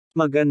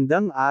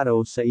Magandang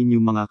araw sa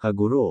inyo mga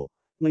kaguro.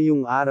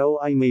 Ngayong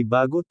araw ay may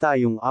bago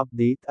tayong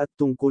update at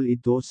tungkol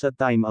ito sa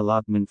time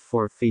allotment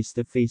for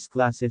face-to-face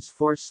classes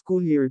for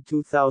school year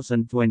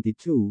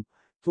 2022-2023,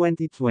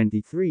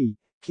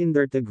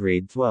 Kinder to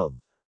Grade 12.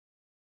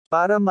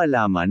 Para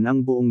malaman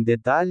ang buong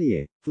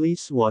detalye,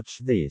 please watch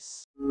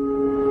this.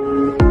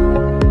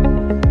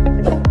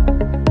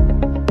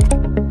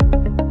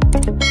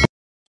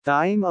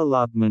 Time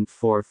allotment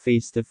for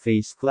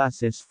face-to-face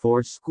classes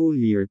for school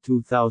year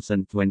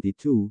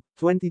 2022-2023,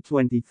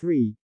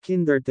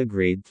 Kinder to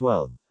Grade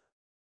 12.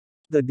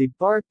 The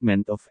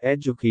Department of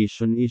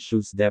Education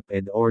issues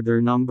DepEd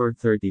Order No.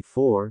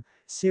 34,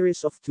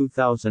 Series of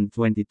 2022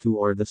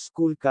 or the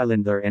school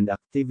calendar and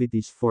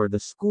activities for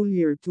the school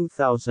year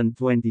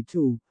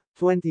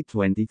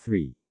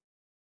 2022-2023.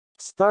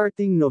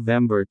 Starting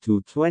November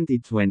 2,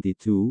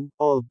 2022,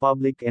 all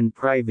public and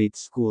private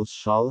schools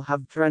shall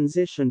have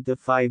transitioned to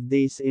 5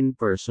 days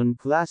in-person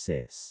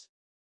classes.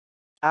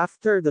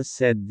 After the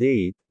said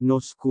date,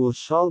 no school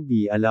shall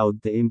be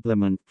allowed to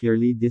implement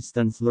purely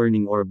distance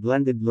learning or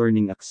blended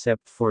learning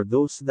except for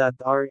those that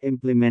are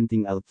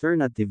implementing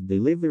alternative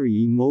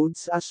delivery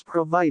modes as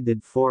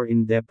provided for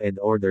in DepEd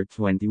Order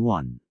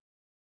 21.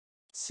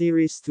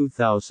 Series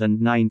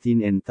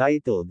 2019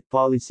 entitled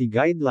Policy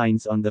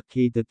Guidelines on the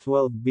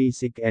K-12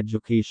 Basic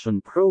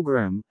Education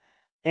Program,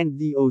 and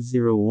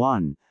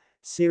DO01,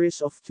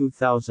 Series of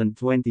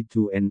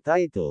 2022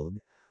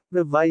 entitled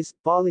Revised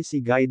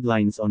Policy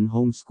Guidelines on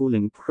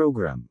Homeschooling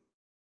Program.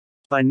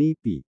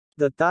 Panipi.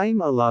 The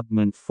time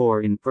allotment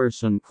for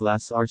in-person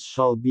class hours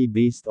shall be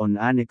based on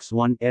Annex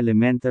 1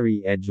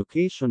 Elementary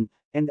Education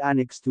and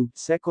Annex 2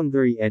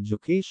 Secondary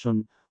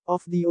Education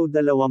of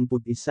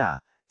DO21,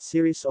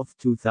 Series of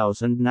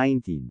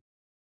 2019.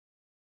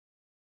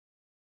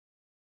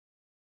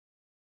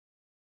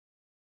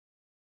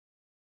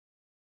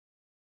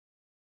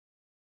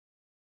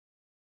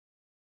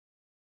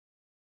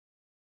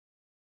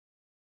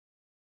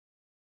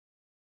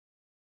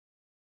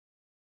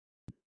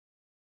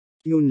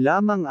 Yun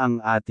lamang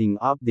ang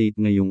ating update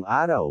ngayong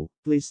araw.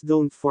 Please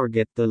don't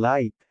forget to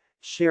like,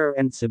 share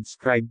and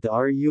subscribe to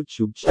our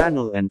YouTube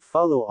channel and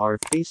follow our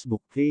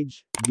Facebook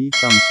page.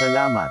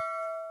 Salamat!